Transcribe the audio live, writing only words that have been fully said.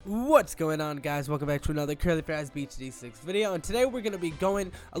What's going on, guys? Welcome back to another Curly Fries BTD6 video, and today we're going to be going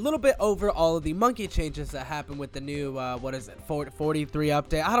a little bit over all of the monkey changes that happened with the new, 43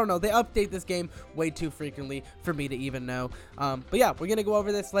 update. I don't know, they update this game way too frequently for me to even know, but yeah, we're going to go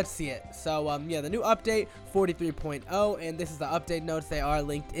over this. Let's see it. So, yeah, the new update, 43.0, and this is the update notes. They are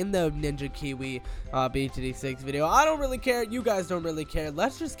linked in the Ninja Kiwi BTD6 video. I don't really care. You guys don't really care.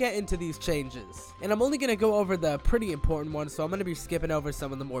 Let's just get into these changes, and I'm only going to go over the pretty important ones, so I'm going to be skipping over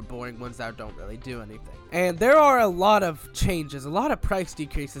some of the more boring ones that don't really do anything. And there are a lot of changes, a lot of price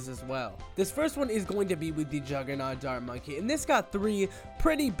decreases as well. This first one is going to be with the Juggernaut Dart Monkey, and this got three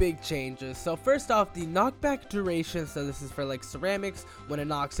pretty big changes. So first off, the knockback duration, so this is for like ceramics, when it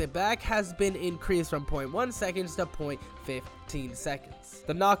knocks it back, has been increased from 0.1 seconds to 0.15 seconds.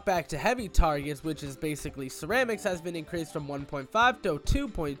 The knockback to heavy targets, which is basically ceramics, has been increased from 1.5 to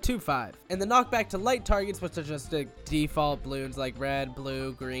 2.25. And the knockback to light targets, which are just the default balloons like red,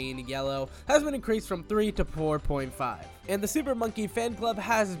 blue, green, yellow, has been increased from 3 to 4.5. And the Super Monkey Fan Club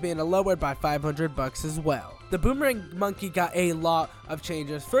has been lowered by $500 as well. The Boomerang Monkey got a lot of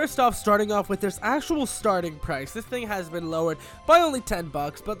changes. First off, starting off with this actual starting price. This thing has been lowered by only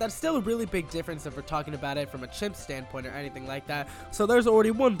 $10, but that's still a really big difference if we're talking about it from a chimp standpoint or anything like that. So there's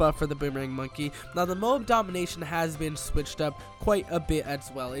already one buff for the Boomerang Monkey. Now the Mob Domination has been switched up quite a bit as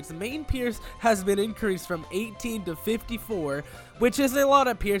well. Its main pierce has been increased from 18 to 54, which is a lot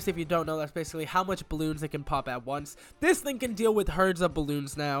of pierce. If you don't know, that's basically how much balloons it can pop at once. This thing can deal with herds of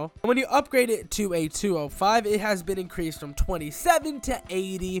balloons now. And when you upgrade it to a 205, it has been increased from 27 to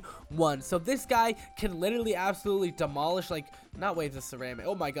 81. So this guy can literally absolutely demolish, like, not waves of ceramic.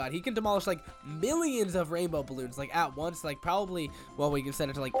 Oh my god, he can demolish like millions of rainbow balloons like at once. Like probably, well, we can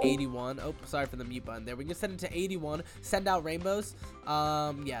send it to like 81. Oh, sorry for the mute button there. We can send it to 81, send out rainbows.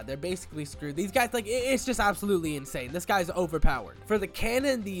 Yeah, they're basically screwed. These guys, like, it's just absolutely insane. This guy's overpowered. For the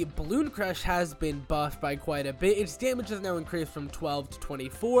cannon, the Balloon Crush has been buffed by quite a bit. Its damage is now increased from 12 to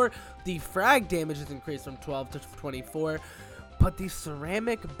 24. The frag damage is increased from 12 to 24. But the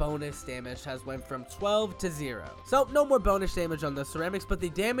ceramic bonus damage has went from 12 to 0. So no more bonus damage on the ceramics, but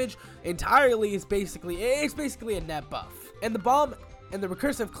the damage entirely is basically a net buff. And the bomb and the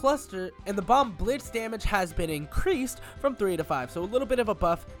recursive cluster and the bomb blitz damage has been increased from 3 to 5. So a little bit of a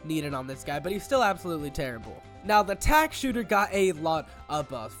buff needed on this guy, but he's still absolutely terrible. Now the tack shooter got a lot of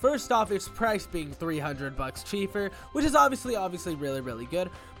buffs. First off, its price being $300 cheaper, which is obviously really good.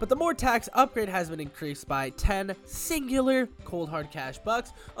 But the more tax upgrade has been increased by 10 singular cold hard cash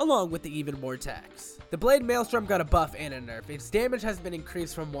bucks, along with the even more tax. The Blade Maelstrom got a buff and a nerf. Its damage has been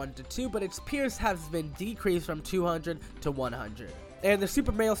increased from 1 to 2, but its pierce has been decreased from 200 to 100. And the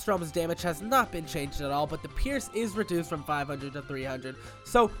Super Maelstrom's damage has not been changed at all, but the pierce is reduced from 500 to 300.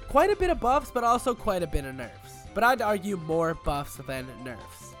 So quite a bit of buffs, but also quite a bit of nerfs. But I'd argue more buffs than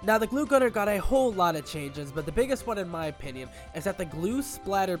nerfs. Now the Glue Gunner got a whole lot of changes, but the biggest one in my opinion is that the glue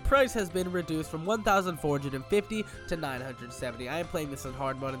splatter price has been reduced from 1,450 to 970. I am playing this in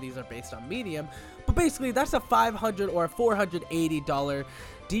hard mode and these are based on medium, but basically that's a $500 or $480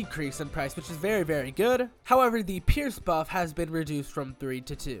 decrease in price, which is very good. However, the pierce buff has been reduced from 3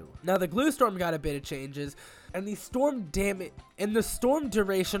 to 2. Now the Glue Storm got a bit of changes, and the storm damage and the storm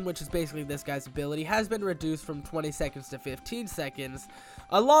duration, which is basically this guy's ability, has been reduced from 20 seconds to 15 seconds,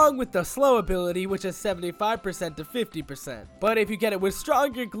 along with the slow ability, which is 75% to 50%. But if you get it with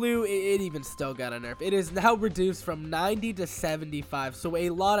stronger glue, it even still got a nerf. It is now reduced from 90 to 75, so a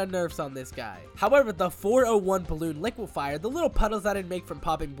lot of nerfs on this guy. However, the 401 balloon liquefier, the little puddles that it make from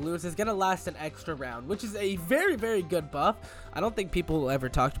popping balloons, is gonna last an extra round, which is a very good buff. I don't think people ever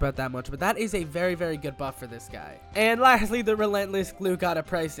talked about that much, but that is a very good buff for this guy. And lastly, the Relentless Glue got a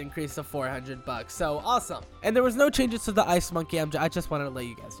price increase of $400, so awesome. And there was no changes to the Ice Monkey. I just wanted to let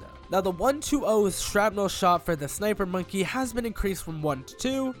you guys know. Now the 120 shrapnel shot for the Sniper Monkey has been increased from 1 to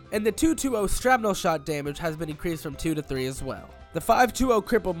 2, and the 220 shrapnel shot damage has been increased from 2 to 3 as well. The 520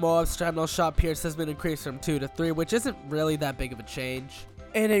 cripple mob shrapnel shot pierce has been increased from 2 to 3, which isn't really that big of a change.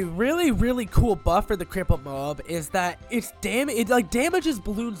 And a really cool buff for the crippled mob is that it damages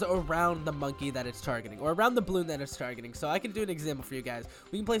balloons around the monkey that it's targeting, or around the balloon that it's targeting. So I can do an example for you guys.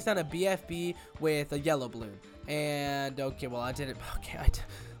 We can place down a BFB with a yellow balloon, and okay, well I didn't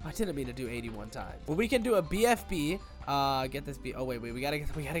mean to do 81 times. Well, we can do a BFB. Get this B. Oh wait, we gotta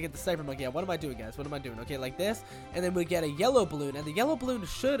get the Sniper Monkey. Yeah, what am I doing, guys? What am I doing? Okay, like this, and then we get a yellow balloon, and the yellow balloon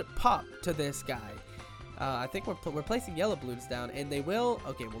should pop to this guy. I think we're placing yellow balloons down, and they will.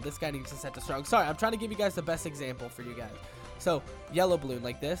 Okay, well, this guy needs to set to strong. Sorry, I'm trying to give you guys the best example for you guys. So, yellow balloon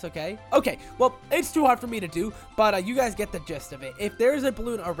like this, okay? Okay, well, it's too hard for me to do, but you guys get the gist of it. If there's a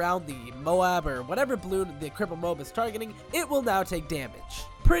balloon around the Moab or whatever balloon the cripple mob is targeting, it will now take damage.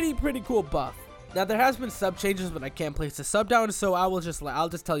 Pretty cool buff. Now there has been sub changes, but I can't place the sub down, so I'll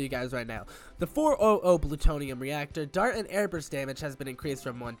just tell you guys right now. The 400 plutonium reactor dart and airburst damage has been increased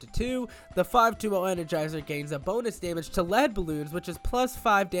from 1 to 2. The 520 energizer gains a bonus damage to lead balloons, which is plus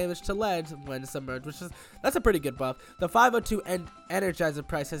 5 damage to lead when submerged, that's a pretty good buff. The 502 energizer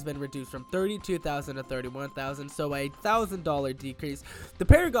price has been reduced from 32,000 to 31,000, so a $1,000 decrease. The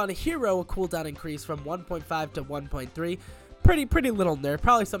Paragon hero cooldown increase from 1.5 to 1.3. Pretty little nerf,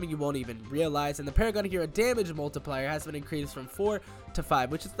 probably something you won't even realize. And the Paragon Hero damage multiplier has been increased from 4 to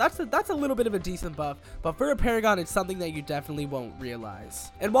 5, which is that's a little bit of a decent buff, but for a Paragon it's something that you definitely won't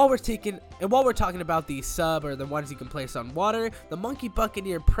realize. And while we're talking about the sub, or the ones you can place on water, the Monkey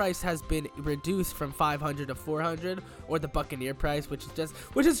Buccaneer price has been reduced from 500 to 400, or the Buccaneer price, which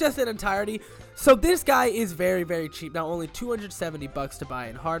is just in entirety. So this guy is very cheap now, only 270 bucks to buy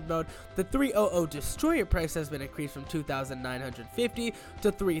in hard mode. The 300 Destroyer price has been increased from 2,950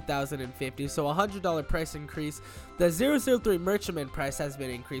 to 3,050, so a $100 price increase. The 003 Merchantman price has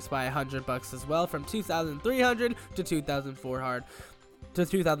been increased by 100 bucks as well, from 2,300 to 2,400.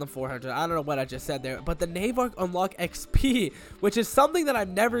 I don't know what I just said there, but the Navark Unlock XP, which is something that I've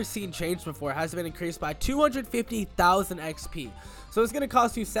never seen changed before, has been increased by 250,000 XP. So it's going to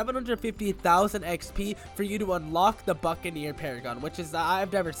cost you 750,000 XP for you to unlock the Buccaneer Paragon, which is,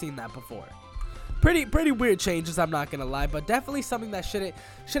 I've never seen that before. Pretty weird changes, I'm not gonna lie, but definitely something that should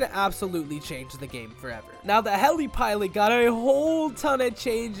absolutely change the game forever. Now the heli pilot got a whole ton of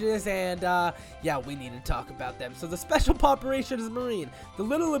changes, and yeah, we need to talk about them. So the Special Operations Marine, the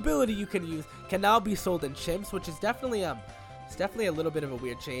little ability you can use, can now be sold in chimps, which is definitely it's definitely a little bit of a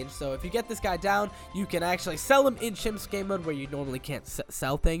weird change. So if you get this guy down, you can actually sell him in chimps game mode, where you normally can't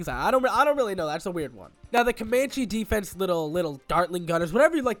sell things. I don't really know. That's a weird one. Now the Comanche defense little dartling gunners,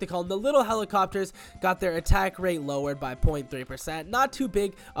 whatever you like to call them, the little helicopters, got their attack rate lowered by 0.3%. Not too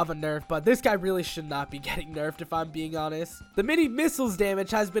big of a nerf, but this guy really should not be getting nerfed, if I'm being honest. The mini missiles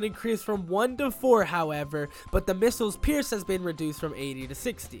damage has been increased from 1 to 4, however, but the missiles pierce has been reduced from 80 to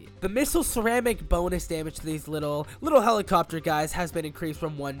 60. The missile ceramic bonus damage to these little helicopter guys has been increased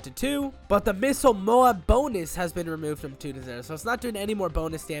from 1 to 2, but the missile Moab bonus has been removed from 2 to 0. So it's not doing any more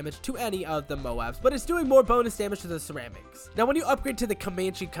bonus damage to any of the Moabs, but it's doing more bonus damage to the ceramics. Now when you upgrade to the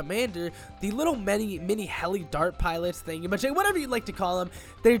Comanche Commander, the little mini heli dart pilots thing, whatever you like to call them,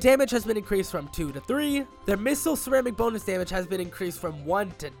 their damage has been increased from 2 to 3. Their missile ceramic bonus damage has been increased from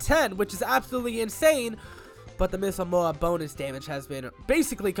 1 to 10, which is absolutely insane. But the missile Moab bonus damage has been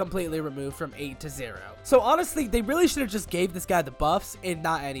basically completely removed from 8 to 0. So honestly, they really should have just gave this guy the buffs and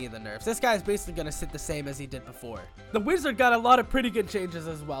not any of the nerfs. This guy is basically going to sit the same as he did before. The Wizard got a lot of pretty good changes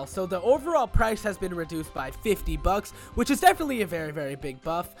as well. So the overall price has been reduced by 50 bucks, which is definitely a very big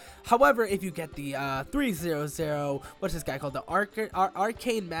buff. However, if you get the 300, what's this guy called, the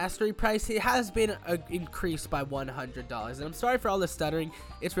Arcane Mastery price, it has been increased by $100. And I'm sorry for all the stuttering,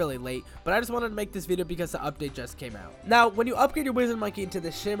 it's really late, but I just wanted to make this video because the update just came out. Now, when you upgrade your Wizard Monkey into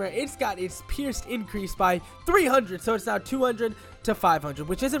the Shimmer, it's got its pierced increased by 300, so it's now 200 to 500,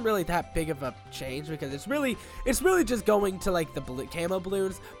 which isn't really that big of a change, because it's really just going to like the camo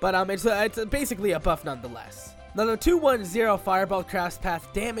balloons, but it's basically a buff nonetheless. Now the 210 Fireball Craft's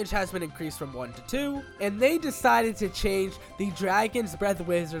Path damage has been increased from 1 to 2, and they decided to change the Dragon's Breath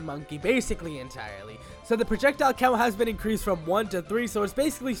Wizard Monkey basically entirely. So the projectile count has been increased from 1 to 3, so it's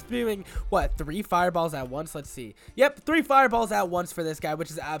basically spewing, what, 3 fireballs at once? Let's see. Yep, 3 fireballs at once for this guy,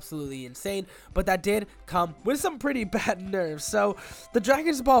 which is absolutely insane, but that did come with some pretty bad nerfs. So the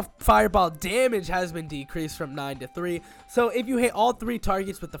Dragon's Ball Fireball damage has been decreased from 9 to 3, so if you hit all 3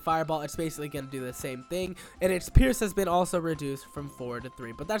 targets with the fireball, it's basically going to do the same thing, and its pierce has been also reduced from 4 to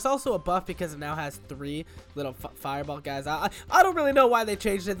 3, but that's also a buff because it now has 3 little fireball guys. I don't really know why they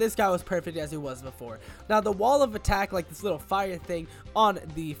changed it. This guy was perfect as he was before. Now the wall of attack, like this little fire thing on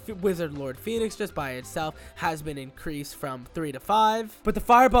the Wizard Lord Phoenix just by itself, has been increased from 3 to 5, but the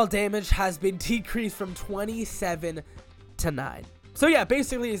fireball damage has been decreased from 27 to 9. So yeah,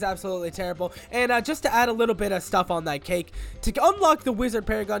 basically it's absolutely terrible. And just to add a little bit of stuff on that cake, to unlock the Wizard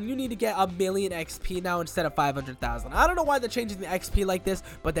Paragon, you need to get 1,000,000 XP now instead of 500,000. I don't know why they're changing the XP like this,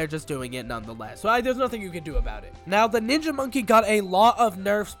 but they're just doing it nonetheless. So there's nothing you can do about it. Now the Ninja Monkey got a lot of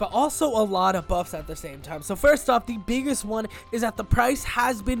nerfs, but also a lot of buffs at the same time. So first off, the biggest one is that the price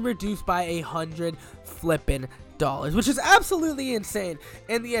has been reduced by 100 flippin' $, which is absolutely insane,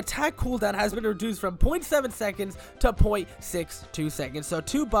 and the attack cooldown has been reduced from 0.7 seconds to 0.62 seconds, so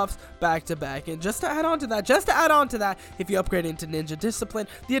 2 buffs back to back. And just to add on to that, if you upgrade into Ninja Discipline,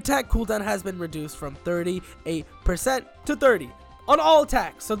 the attack cooldown has been reduced from 38% to 30 on all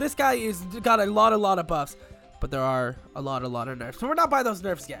attacks. So this guy is got a lot of buffs. but there are a lot of nerfs. So we're not by those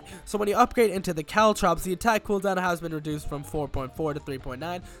nerfs yet. So when you upgrade into the Caltrops, the attack cooldown has been reduced from 4.4 to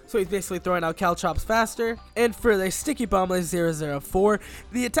 3.9. So he's basically throwing out Caltrops faster. And for the Sticky Bomb 004,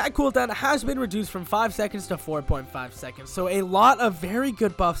 the attack cooldown has been reduced from 5 seconds to 4.5 seconds. So a lot of very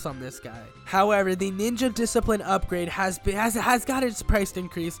good buffs on this guy. However, the Ninja Discipline upgrade has got its price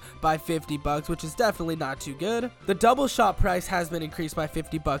increased by $50, which is definitely not too good. The double shot price has been increased by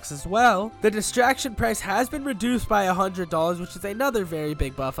 $50 as well. The distraction price has been reduced by $100, which is another very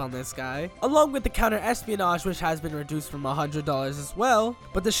big buff on this guy, along with the counter espionage, which has been reduced from $100 as well.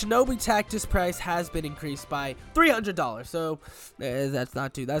 But the Shinobi Tactics price has been increased by $300, so that's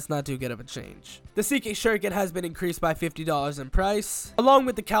not too good of a change. The CK Shuriken has been increased by $50 in price, along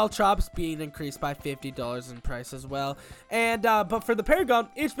with the Caltrops being increased by $50 in price as well. And but for the Paragon,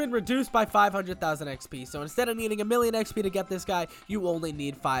 it's been reduced by 500,000 XP. So instead of needing 1,000,000 XP to get this guy, you only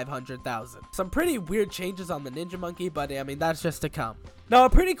need 500,000. Some pretty weird changes on the Ninja Monkey, but I mean, that's just to come. Now, a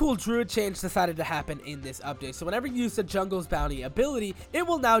pretty cool druid change decided to happen in this update. So whenever you use the Jungle's Bounty ability, it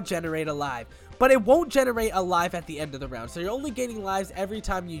will now generate a live. But it won't generate a live at the end of the round. So you're only gaining lives every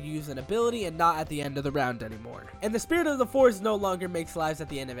time you use an ability and not at the end of the round anymore. And the Spirit of the Forest no longer makes lives at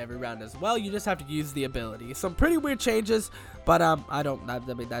the end of every round as well. You just have to use the ability. Some pretty weird changes, but I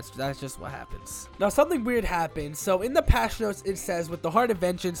mean, that's just what happens. Now, something weird happened. So in the patch notes, it says with the Heart of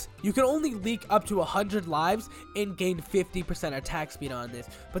Vengeance, you can only leak up to 100 lives and gain 50% attack speed on this.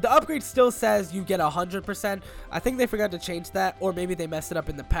 But the upgrade still says you get 100%. I think they forgot to change that, or maybe they messed it up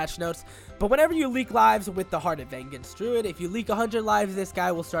in the patch notes. But whenever you leak lives with the Heart of Vengeance Druid, if you leak 100 lives, this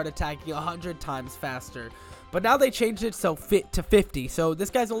guy will start attacking 100 times faster. But now they changed it so to 50. So this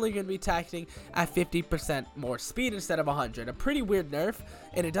guy's only going to be attacking at 50% more speed instead of 100. A pretty weird nerf,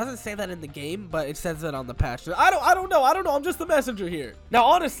 and it doesn't say that in the game, but it says it on the patch. I don't know. I'm just the messenger here. Now,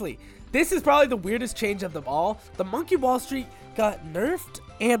 honestly, this is probably the weirdest change of them all. The Monkey Wall Street got nerfed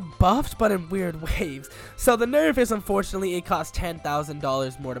and buffed, but in weird waves. So the nerf is, unfortunately, it costs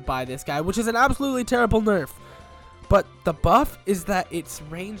 $10,000 more to buy this guy, which is an absolutely terrible nerf. But the buff is that its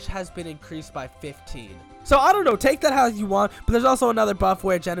range has been increased by 15. So I don't know, take that how you want, but there's also another buff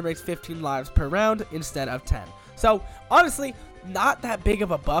where it generates 15 lives per round instead of 10. So honestly, not that big of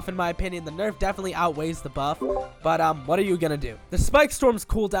a buff in my opinion. The nerf definitely outweighs the buff, but what are you gonna do? The Spike Storm's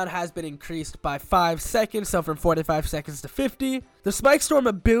cooldown has been increased by 5 seconds, so from 45 seconds to 50. The Spike Storm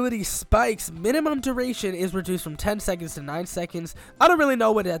ability Spike's minimum duration is reduced from 10 seconds to 9 seconds. I don't really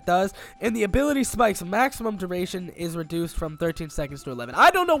know what that does. And the ability Spike's maximum duration is reduced from 13 seconds to 11.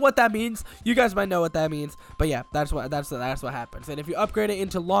 I don't know what that means. You guys might know what that means, but yeah, that's what happens. And if you upgrade it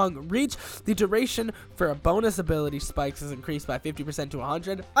into Long Reach, the duration for a bonus ability Spikes is increased by 50% to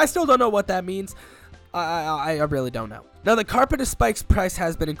 100. I still don't know what that means. I really don't know. Now, the Carpet of Spike's price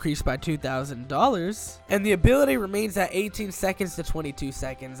has been increased by $2,000, and the ability remains at 18 seconds to 22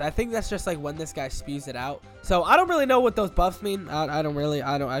 seconds. I think that's just like when this guy spews it out. So I don't really know what those buffs mean. I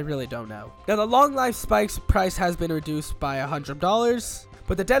really don't know. Now, the Long Life Spike's price has been reduced by $100.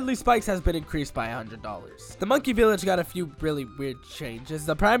 But the Deadly Spikes has been increased by $100. The Monkey Village got a few really weird changes.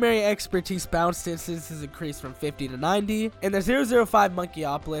 The primary expertise bounce distance is increased from 50 to 90. And the 005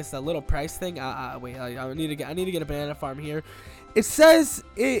 Monkeyopolis, a little price thing. Wait, I need to get a banana farm here. It says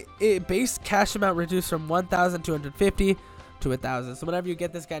it base cash amount reduced from 1,250 to 1,000. So whenever you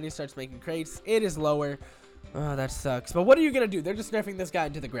get this guy and he starts making crates, it is lower. Oh, that sucks. But what are you gonna do? They're just nerfing this guy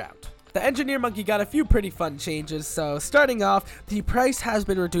into the ground. The Engineer Monkey got a few pretty fun changes. So starting off, the price has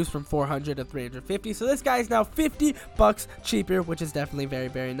been reduced from 400 to 350. So this guy is now $50 cheaper, which is definitely very,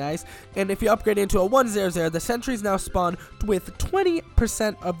 very nice. And if you upgrade into a 100, the sentries now spawn with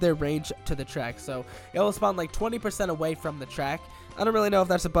 20% of their range to the track. So it will spawn like 20% away from the track. I don't really know if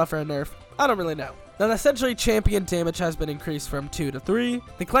that's a buff or a nerf. I don't really know. Now, the Century Champion damage has been increased from 2 to 3.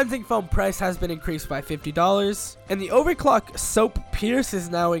 The Cleansing Foam price has been increased by $50. And the Overclock Soap Pierce is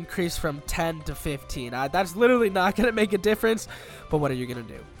now increased from 10 to 15. That's literally not going to make a difference, but what are you going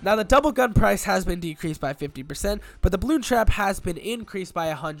to do? Now, the Double Gun price has been decreased by 50%, but the Balloon Trap has been increased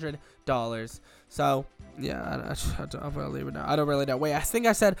by $100. So, yeah, I don't really know. Wait, I think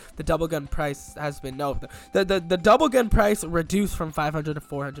I said the Double Gun price has been, no, the Double Gun price reduced from $500 to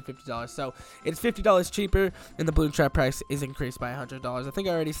 $450. So it's $50 cheaper, and the Balloon Trap price is increased by $100. I think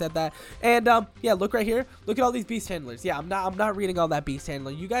I already said that. And yeah, look right here. Look at all these Beast Handlers. Yeah, I'm not reading all that Beast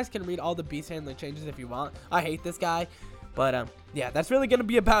Handler. You guys can read all the Beast Handler changes if you want. I hate this guy. But yeah, that's really gonna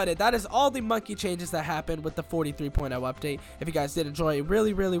be about it. That is all the monkey changes that happened with the 43.0 update. If you guys did enjoy, it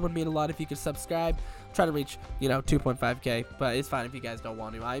really would mean a lot if you could subscribe. Try to reach, 2.5k, but it's fine if you guys don't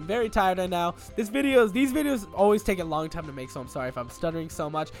want to. I'm very tired right now. These videos always take a long time to make, so I'm sorry if I'm stuttering so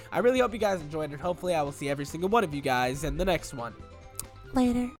much. I really hope you guys enjoyed it. Hopefully I will see every single one of you guys in the next one. Later.